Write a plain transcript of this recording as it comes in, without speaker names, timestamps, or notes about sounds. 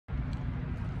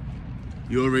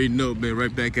You already know, man,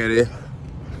 right back at it.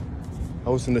 I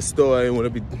was in the store, I didn't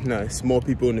want to be, it's more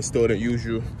people in the store than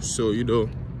usual. So, you know,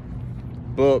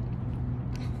 but,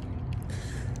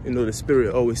 you know, the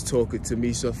spirit always talking to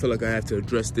me. So I feel like I have to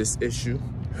address this issue.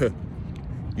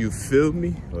 You feel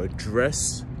me?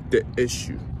 Address the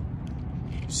issue.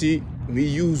 See, we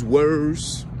use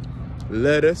words,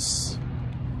 letters,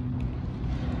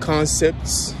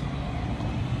 concepts.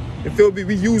 You feel me?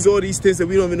 We use all these things that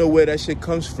we don't even know where that shit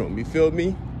comes from. You feel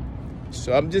me?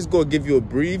 So I'm just going to give you a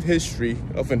brief history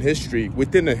of an history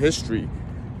within a history,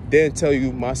 then tell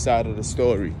you my side of the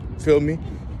story. Feel me?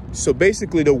 So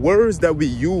basically the words that we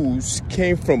use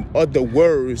came from other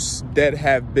words that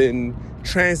have been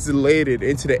translated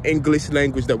into the English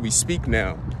language that we speak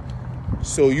now.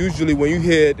 So usually when you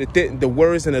hear the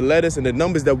words and the letters and the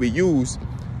numbers that we use,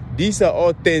 these are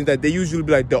all things that they usually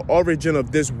be like, the origin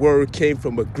of this word came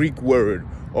from a Greek word,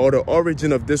 or the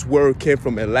origin of this word came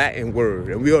from a Latin word.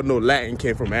 And we all know Latin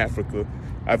came from Africa.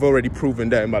 I've already proven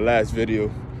that in my last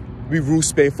video. We ruled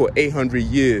Spain for 800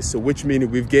 years. So which meaning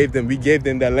we gave them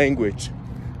that language.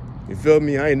 You feel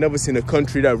me? I ain't never seen a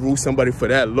country that ruled somebody for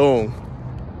that long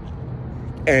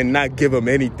and not give them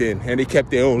anything. And they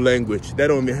kept their own language. That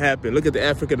don't even happen. Look at the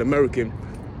African American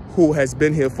who has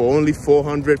been here for only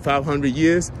 400, 500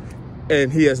 years.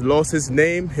 And he has lost his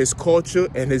name, his culture,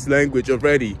 and his language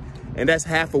already. And that's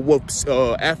half of what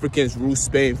Africans ruled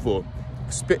Spain for.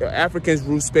 Africans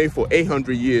ruled Spain for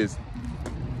 800 years.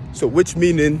 So which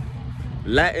meaning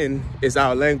Latin is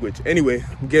our language. Anyway,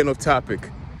 I'm getting off topic.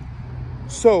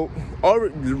 So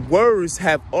words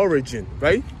have origin,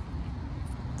 right?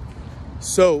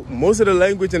 So most of the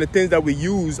language and the things that we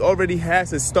use already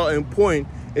has a starting point.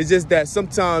 It's just that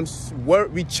sometimes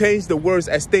we change the words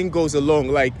as things goes along.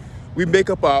 Like we make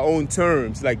up our own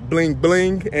terms, like bling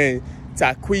bling and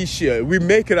taquisha. We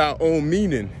make it our own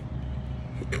meaning.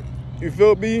 You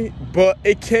feel me? But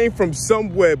it came from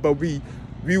somewhere, but we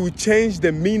would change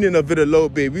the meaning of it a little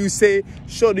bit. We would say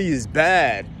shorty is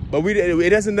bad, but it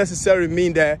doesn't necessarily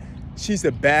mean that she's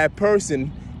a bad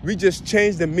person. We just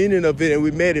changed the meaning of it and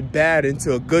we made it bad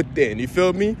into a good thing. You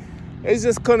feel me? It's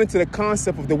just coming to the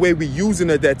concept of the way we're using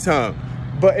it at that time.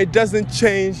 But it doesn't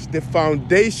change the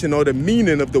foundation or the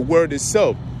meaning of the word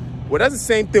itself. Well, that's the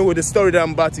same thing with the story that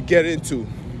I'm about to get into.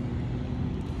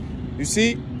 You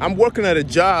see, I'm working at a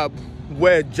job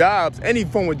where jobs, any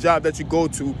form of job that you go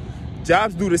to,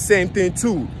 jobs do the same thing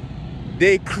too.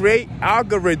 They create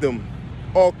algorithm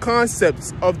or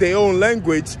concepts of their own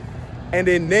language and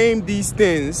they name these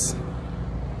things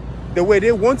the way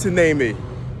they want to name it.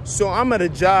 So I'm at a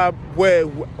job where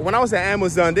when I was at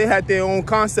Amazon, they had their own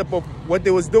concept of what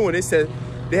they was doing. They said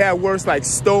they had words like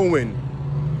stowing,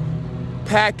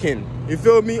 packing, you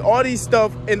feel me? All these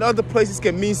stuff in other places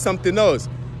can mean something else.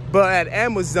 But at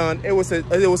Amazon, it was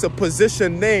a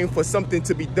position name for something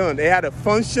to be done. It had a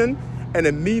function and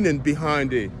a meaning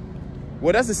behind it.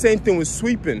 Well, that's the same thing with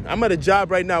sweeping. I'm at a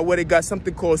job right now where they got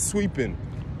something called sweeping.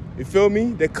 You feel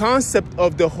me? The concept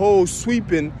of the whole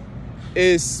sweeping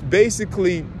is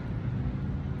basically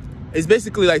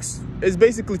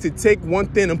to take one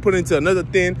thing and put it into another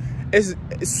thing.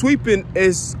 Sweeping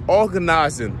is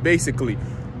organizing, basically.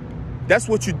 That's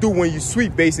what you do when you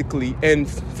sweep, basically. And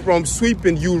from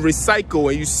sweeping, you recycle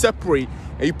and you separate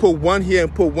and you put one here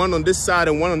and put one on this side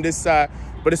and one on this side.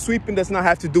 But the sweeping does not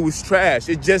have to do with trash.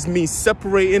 It just means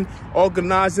separating,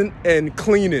 organizing, and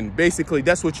cleaning. Basically,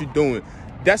 that's what you're doing.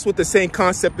 That's what the same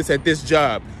concept is at this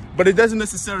job. But it doesn't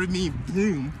necessarily mean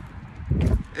boom.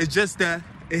 It's just that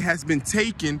it has been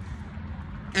taken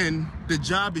and the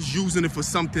job is using it for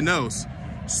something else.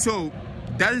 So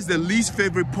that is the least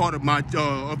favorite part of my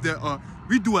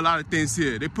we do a lot of things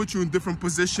here. They put you in different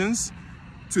positions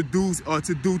to do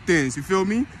things. You feel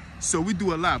me? So we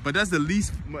do a lot, but that's the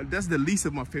least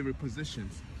of my favorite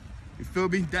positions. You feel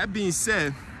me? That being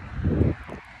said,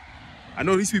 I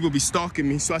know these people be stalking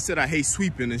me, so I said I hate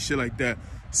sweeping and shit like that.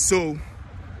 So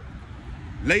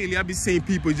lately I've been seeing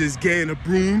people just getting a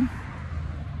broom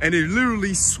and they're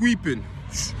literally sweeping.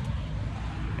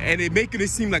 And they're making it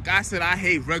seem like I said I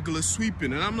hate regular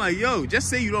sweeping. And I'm like, yo, just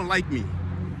say you don't like me.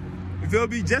 You feel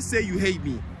me? Just say you hate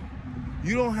me.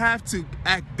 You don't have to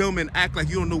act dumb and act like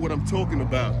you don't know what I'm talking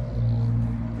about.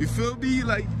 You feel me?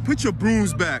 Like, put your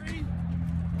brooms back.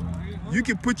 You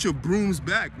can put your brooms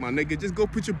back, my nigga. Just go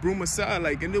put your broom aside.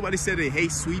 Like, and nobody said they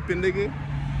hate sweeping, nigga.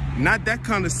 Not that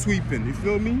kind of sweeping, you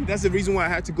feel me? That's the reason why I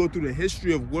had to go through the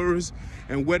history of words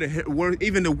and where the word,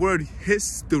 even the word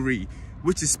history,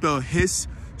 which is spelled his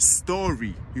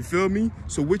story, you feel me?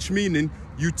 So which meaning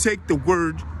you take the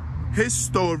word his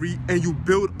story and you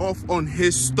build off on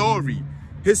his story.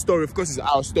 His story, of course, is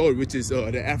our story, which is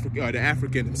the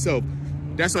African himself.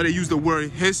 That's why they use the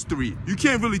word history. You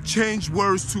can't really change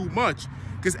words too much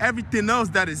because everything else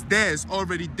that is there is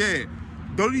already there.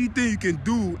 The only thing you can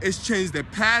do is change the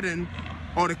pattern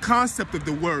or the concept of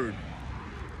the word.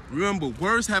 Remember,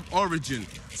 words have origin.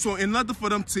 So in order for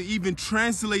them to even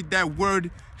translate that word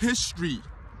history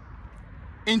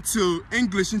into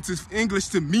English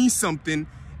to mean something,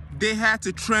 they had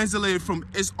to translate it from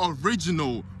its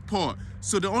original part.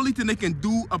 So the only thing they can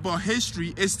do about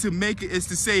history is to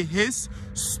say his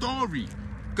story,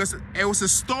 because it was a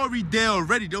story there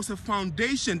already. There was a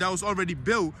foundation that was already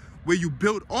built where you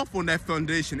build off on that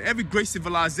foundation. Every great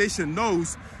civilization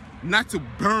knows not to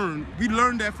burn. We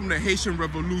learned that from the Haitian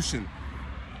Revolution.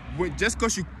 Just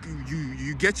because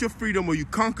you get your freedom or you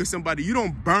conquer somebody, you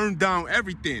don't burn down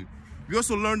everything. We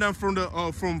also learned that from the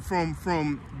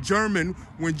from German,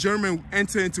 when German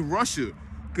entered into Russia,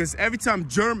 because every time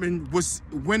German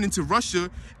went into Russia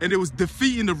and it was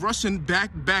defeating the Russian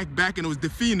back, and it was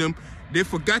defeating them, they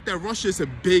forgot that Russia is a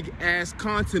big ass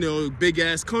continent or a big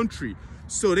ass country.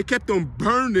 So they kept on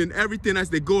burning everything as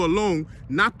they go along,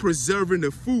 not preserving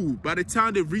the food. By the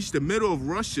time they reached the middle of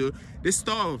Russia, they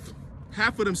starved.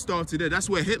 Half of them starved to death. That's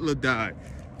where Hitler died.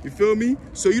 You feel me?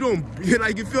 So you don't,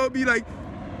 like, you feel me? Like,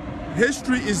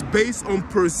 history is based on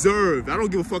preserve. I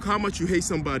don't give a fuck how much you hate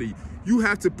somebody. You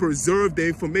have to preserve the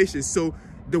information. So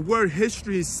the word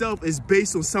history itself is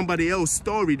based on somebody else's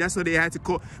story. That's what they had to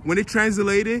call. When they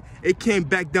translated, it came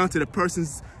back down to the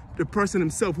person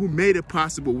himself who made it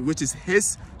possible, which is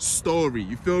his story.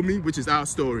 You feel me? Which is our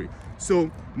story.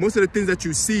 So most of the things that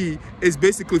you see is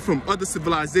basically from other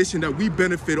civilization that we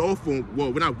benefit off on.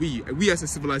 Well, not we as a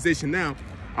civilization now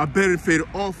are benefited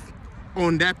off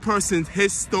on that person's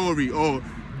his story or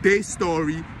their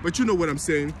story, but you know what I'm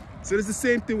saying. So it's the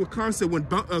same thing with concept. When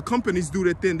companies do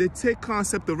their thing, they take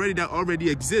concept that already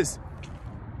exists.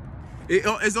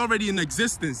 It's already in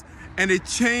existence, and they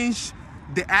change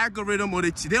the algorithm, or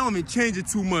they don't even change it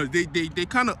too much. They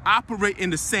kind of operate in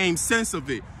the same sense of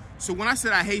it. So when I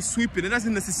said I hate sweeping, it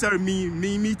doesn't necessarily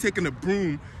mean me taking a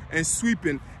broom and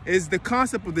sweeping. It's the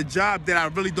concept of the job that I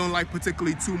really don't like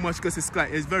particularly too much, because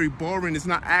it's very boring. It's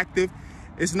not active.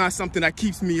 It's not something that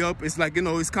keeps me up. It's like, you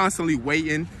know, it's constantly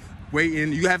waiting.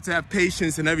 You have to have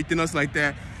patience and everything else like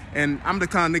that. And I'm the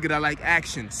kind of nigga that like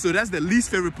action. So that's the least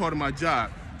favorite part of my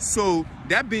job. So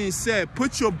that being said,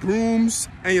 put your brooms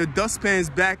and your dustpans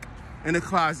back in the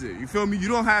closet. You feel me? You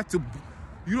don't have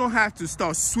to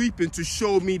start sweeping to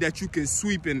show me that you can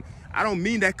sweep. And I don't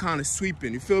mean that kind of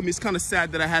sweeping. You feel me? It's kind of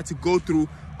sad that I had to go through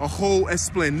a whole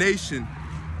explanation.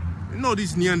 You know,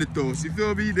 these Neanderthals, you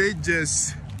feel me? They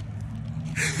just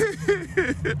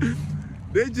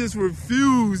they just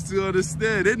refuse to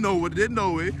understand. They know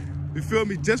it. You feel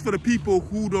me? Just for the people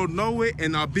who don't know it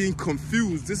and are being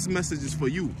confused, this message is for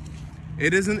you.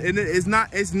 It's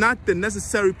not the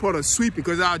necessary part of sweeping,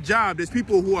 because our job, there's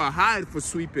people who are hired for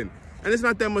sweeping. And it's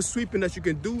not that much sweeping that you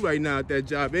can do right now at that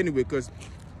job anyway, because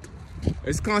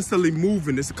it's constantly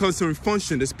moving. It's a constant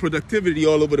function. There's productivity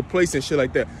all over the place and shit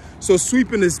like that. So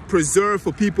sweeping is preserved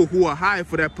for people who are hired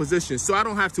for that position. So I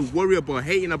don't have to worry about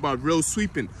hating about real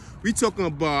sweeping. We're talking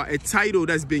about a title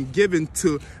that's been given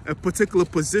to a particular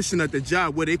position at the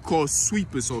job where they call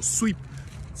sweepers or sweep.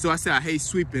 So I say I hate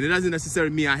sweeping. It doesn't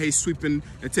necessarily mean I hate sweeping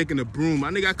and taking a broom.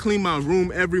 I clean my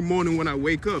room every morning when I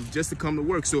wake up just to come to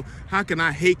work. So how can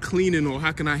I hate cleaning, or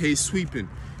how can I hate sweeping?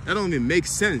 That don't even make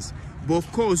sense. But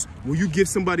of course, when you give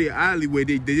somebody an alleyway,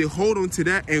 they hold on to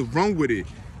that and run with it.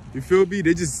 You feel me?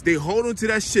 They hold on to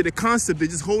that shit, the concept. They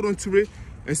just hold on to it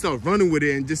and start running with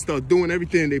it and just start doing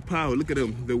everything in their power. Look at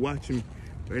them. They're watching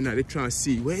right now. They're trying to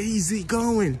see, where is he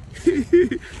going?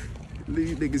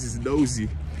 These niggas is nosy.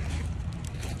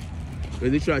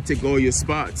 They try to take all your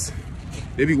spots.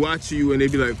 They be watching you and they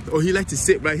be like, oh, he like to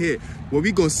sit right here. Well,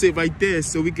 we gonna sit right there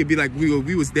so we could be like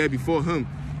we was there before him.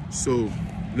 So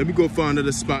let me go find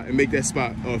another spot and make that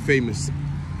spot famous.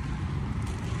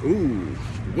 Ooh,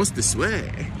 what's the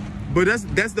swag? But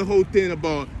that's the whole thing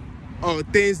about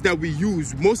things that we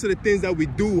use. Most of the things that we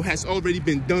do has already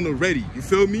been done already. You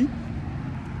feel me?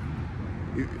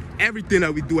 Everything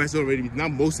that we do has already, not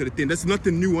most of the things. There's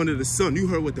nothing new under the sun. You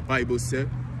heard what the Bible said.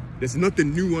 There's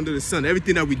nothing new under the sun.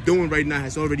 Everything that we're doing right now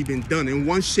has already been done in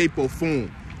one shape or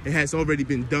form. It has already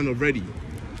been done already.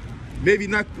 Maybe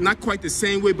not quite the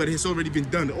same way, but it's already been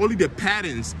done. Only the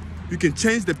patterns, you can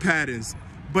change the patterns,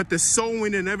 but the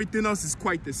sewing and everything else is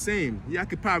quite the same. Yeah, I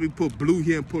could probably put blue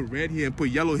here and put red here and put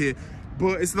yellow here,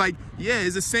 but it's like, yeah,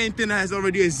 it's the same thing that has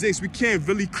already exists. We can't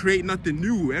really create nothing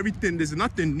new. There's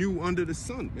nothing new under the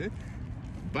sun, man.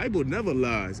 Bible never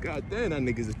lies. God damn, that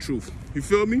nigga's the truth. You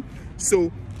feel me?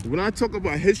 So when I talk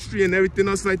about history and everything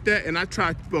else like that, and I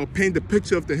try to paint the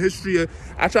picture of the history,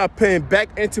 I try to paint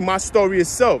back into my story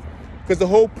itself. Because the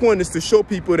whole point is to show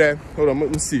people that, hold on, let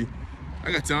me see.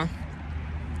 I got time.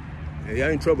 Yeah, y'all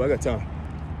in trouble, I got time.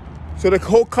 So the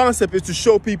whole concept is to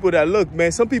show people that, look,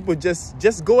 man, some people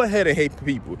just go ahead and hate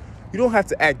people. You don't have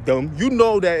to act dumb. You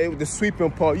know that the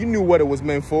sweeping part, you knew what it was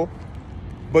meant for.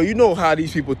 But you know how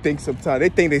these people think sometimes. They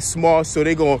think they smart, so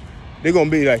they gonna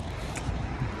be like,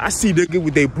 I see niggas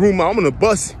with their broom out, I'm on the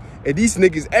bus, and these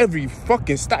niggas every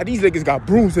fucking stop, these niggas got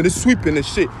brooms and they're sweeping and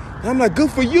shit. And I'm like,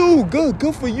 good for you,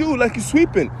 good for you, like you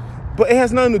sweeping. But it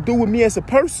has nothing to do with me as a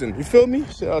person, you feel me?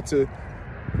 Shout out to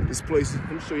this place.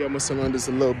 Let me show y'all my surroundings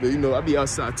a little bit. You know, I be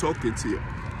outside talking to you.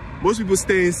 Most people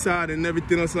stay inside and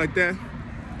everything else like that,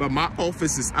 but my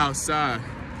office is outside,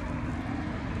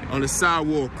 on the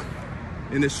sidewalk,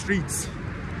 in the streets,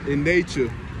 in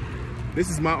nature. This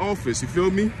is my office, you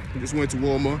feel me? I just went to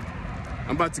Walmart.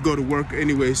 I'm about to go to work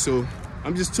anyway, so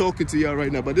I'm just talking to y'all right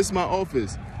now, but this is my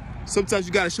office. Sometimes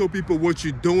you gotta show people what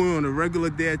you're doing on a regular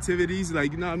day activities,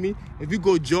 like, you know what I mean? If you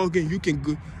go jogging, you can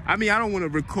go, I mean, I don't wanna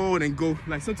record and go,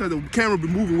 like sometimes the camera be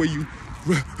moving where you,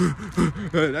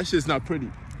 that shit's not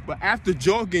pretty. But after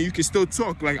jogging, you can still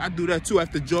talk. Like I do that too.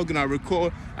 After jogging, I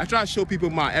record. I try to show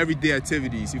people my everyday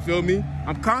activities. You feel me?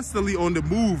 I'm constantly on the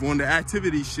move, on the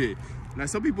activity shit. Now,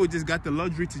 some people just got the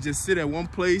luxury to just sit at one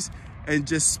place and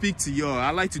just speak to y'all. I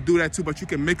like to do that too, but you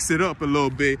can mix it up a little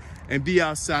bit and be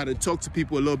outside and talk to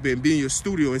people a little bit and be in your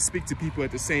studio and speak to people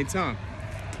at the same time.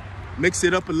 Mix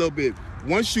it up a little bit.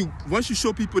 Once you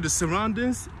show people the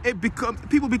surroundings,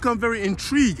 people become very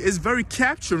intrigued. It's very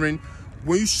capturing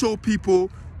when you show people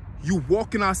you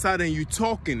walking outside and you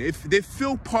talking. If they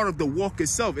feel part of the walk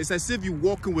itself, it's as if you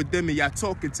walking with them and y'all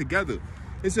talking together.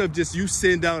 Instead of just you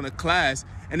sitting down in a class,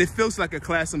 and it feels like a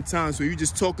class sometimes where you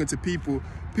just talking to people.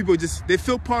 People just, they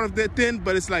feel part of that thing,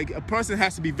 but it's like a person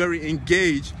has to be very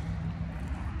engaged.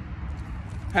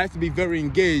 Has to be very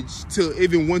engaged to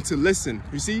even want to listen.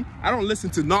 You see, I don't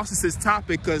listen to narcissist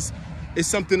topic because it's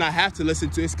something I have to listen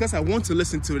to. It's because I want to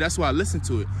listen to it. That's why I listen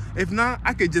to it. If not,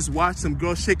 I could just watch some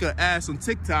girl shake her ass on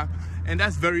TikTok, and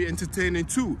that's very entertaining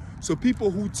too. So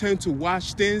people who tend to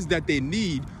watch things that they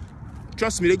need,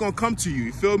 trust me, they're gonna come to you.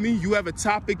 You feel me? You have a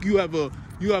topic, you have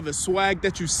a swag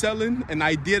that you're selling, an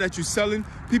idea that you're selling,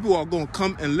 people are gonna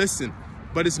come and listen.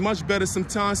 But it's much better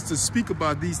sometimes to speak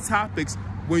about these topics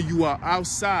when you are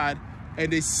outside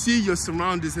and they see your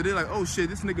surroundings and they're like, oh shit,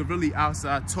 this nigga really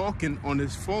outside talking on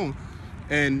his phone.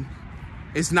 And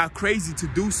it's not crazy to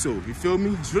do so, you feel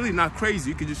me? It's really not crazy.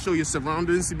 You can just show your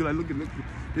surroundings and be like, look,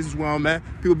 this is where I'm at.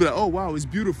 People be like, oh wow, it's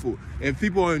beautiful. And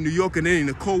people are in New York and they're in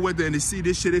the cold weather and they see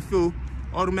this shit, they feel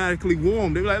automatically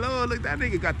warm. They be like, oh, look, that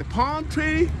nigga got the palm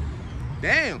tree.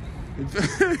 Damn.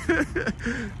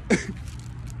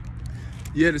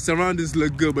 Yeah, the surroundings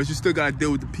look good, but you still gotta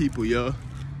deal with the people, yo.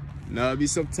 Nah, I mean,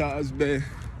 sometimes, man,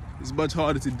 it's much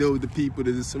harder to deal with the people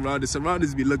than the surroundings.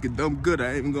 Surroundings be looking dumb good,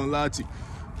 I ain't even gonna lie to you.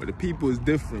 But the people is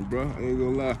different, bro, I ain't gonna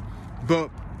lie. But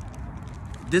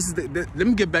this is let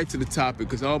me get back to the topic,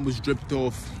 because I almost dripped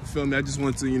off, you feel me? I just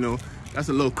want to, you know, that's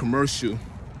a little commercial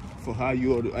for how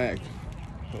you ought to act.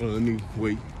 Hold on, let me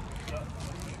wait.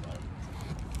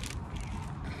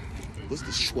 What's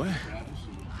the swag?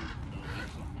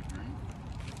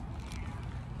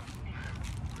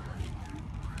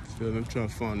 I'm trying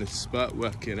to find a spot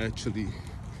where I can actually,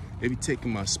 they be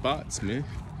taking my spots, man.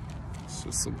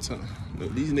 So sometimes, you know,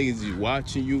 these niggas be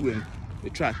watching you and they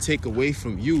try to take away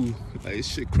from you. Like, it's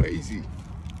shit crazy.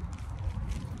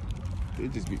 They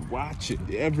just be watching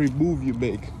every move you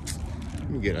make. Let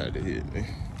me get out of here, man.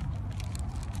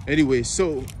 Anyway,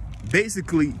 so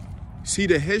basically, see,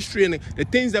 the history and the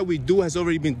things that we do has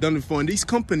already been done before, and these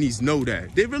companies know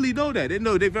that. They really know that. They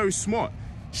know they're very smart.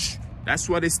 That's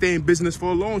why they stay in business for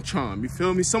a long time, you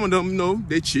feel me? Some of them know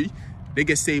they cheat. They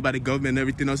get saved by the government and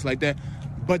everything else like that.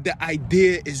 But the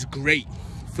idea is great,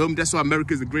 you feel me? That's why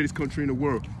America is the greatest country in the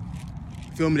world.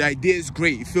 You feel me? The idea is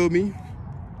great, you feel me?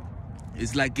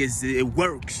 It's like it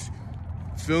works.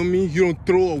 Feel me? You don't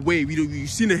throw away. You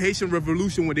seen the Haitian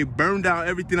Revolution when they burned down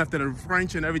everything after the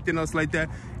French and everything else like that,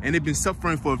 and they've been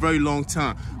suffering for a very long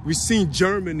time. We've seen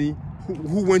Germany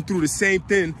who went through the same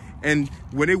thing, and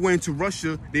when they went to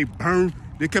Russia, they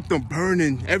kept on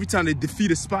burning. Every time they defeat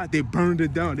a spot, they burned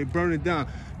it down. They burned it down.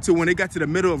 So when they got to the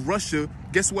middle of Russia,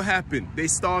 guess what happened? They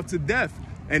starved to death,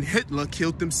 and Hitler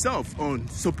killed himself.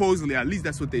 Supposedly, at least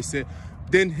that's what they said.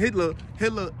 Then Hitler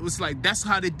was like, that's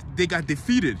how they got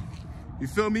defeated. You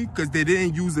feel me? Because they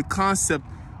didn't use the concept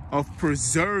of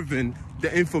preserving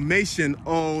the information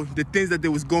or the things that they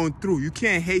was going through. You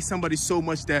can't hate somebody so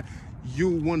much that you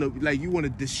want to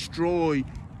destroy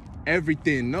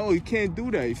everything. No, you can't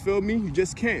do that. You feel me? You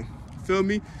just can't. You feel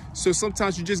me? So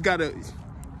sometimes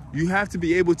you have to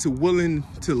be able to willing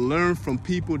to learn from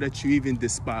people that you even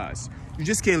despise. You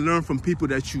just can't learn from people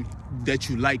that you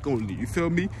like only. You feel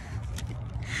me?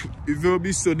 You feel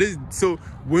me? So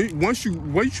once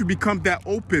you become that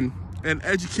open and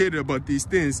educated about these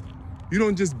things, you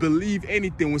don't just believe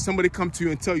anything. When somebody come to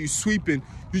you and tell you sweeping,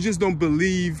 you just don't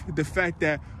believe the fact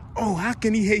that, oh, how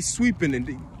can he hate sweeping?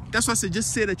 And that's why I said,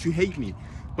 just say that you hate me.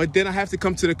 But then I have to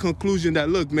come to the conclusion that,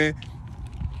 look, man,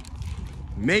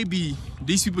 maybe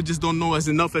these people just don't know as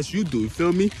enough as you do. You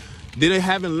feel me? They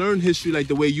haven't learned history like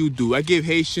the way you do. I gave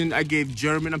Haitian, I gave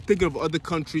German. I'm thinking of other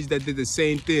countries that did the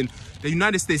same thing. The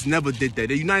United States never did that.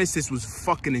 The United States was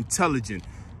fucking intelligent,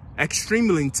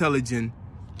 extremely intelligent.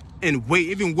 And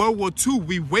even World War II,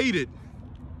 we waited.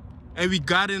 And we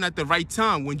got in at the right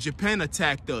time when Japan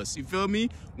attacked us. You feel me?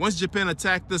 Once Japan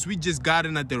attacked us, we just got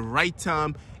in at the right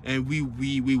time. And we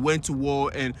went to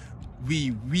war, and we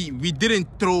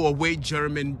didn't throw away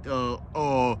German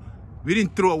we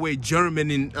didn't throw away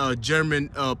German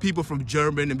people from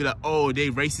German and be like, oh, they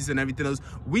racist and everything else.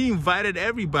 We invited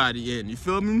everybody in. You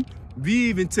feel me?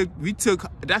 We took.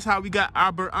 That's how we got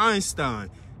Albert Einstein.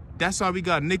 That's how we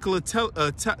got Nikola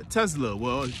Tesla.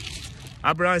 Well,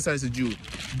 Albert Einstein is a Jew,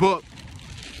 but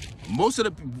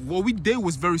what we did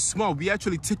was very small. We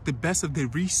actually took the best of their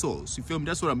resource. You feel me?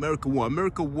 That's what America want.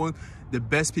 America want the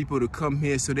best people to come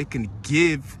here so they can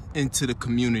give into the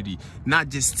community, not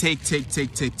just take.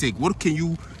 What can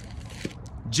you?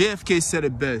 JFK said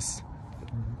it best.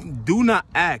 Do not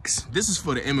ask. This is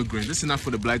for the immigrants. This is not for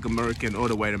the black American or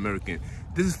the white American.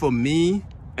 This is for me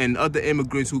and other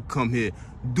immigrants who come here.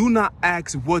 Do not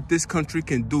ask what this country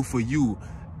can do for you.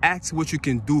 Ask what you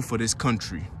can do for this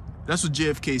country. That's what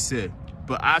JFK said.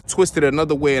 But I twisted it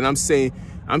another way, and I'm saying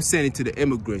it to the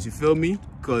immigrants. You feel me?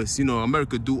 Because, you know,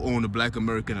 America do own the black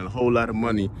American and a whole lot of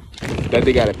money that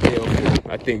they gotta pay off.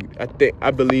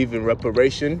 I believe in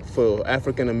reparation for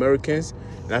African Americans,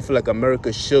 and I feel like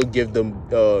America should give them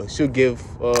to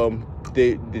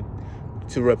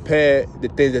repair the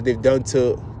things that they've done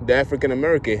to the African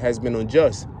American. Has been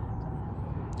unjust.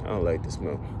 I don't like this,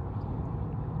 man.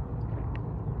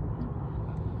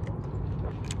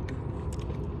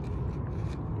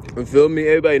 You feel me?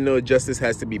 Everybody knows justice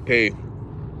has to be paid.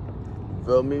 You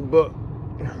feel me? But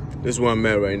this is where I'm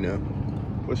at right now.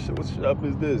 What shop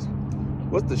is this?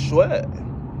 What's the swag?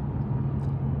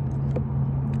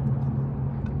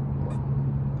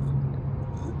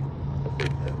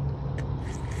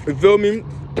 You feel me?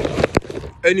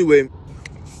 Anyway,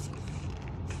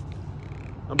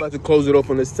 I'm about to close it off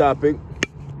on this topic.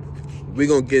 We're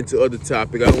gonna get into other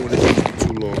topic. I don't want to keep it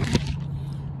too long.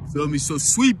 Feel me? So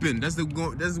sweeping. That's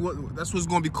what's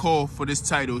gonna be called for this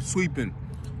title. Sweeping.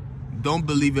 Don't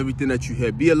believe everything that you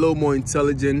hear. Be a little more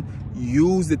intelligent.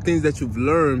 Use the things that you've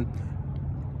learned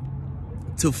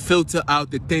to filter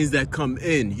out the things that come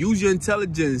in. Use your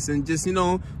intelligence and just, you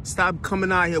know, stop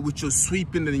coming out here with your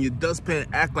sweeping and your dustpan.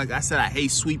 Act like I said I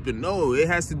hate sweeping. No, it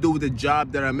has to do with the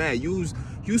job that I'm at. Use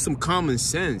some common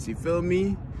sense. You feel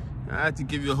me? I had to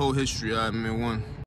give you a whole history. I mean, one.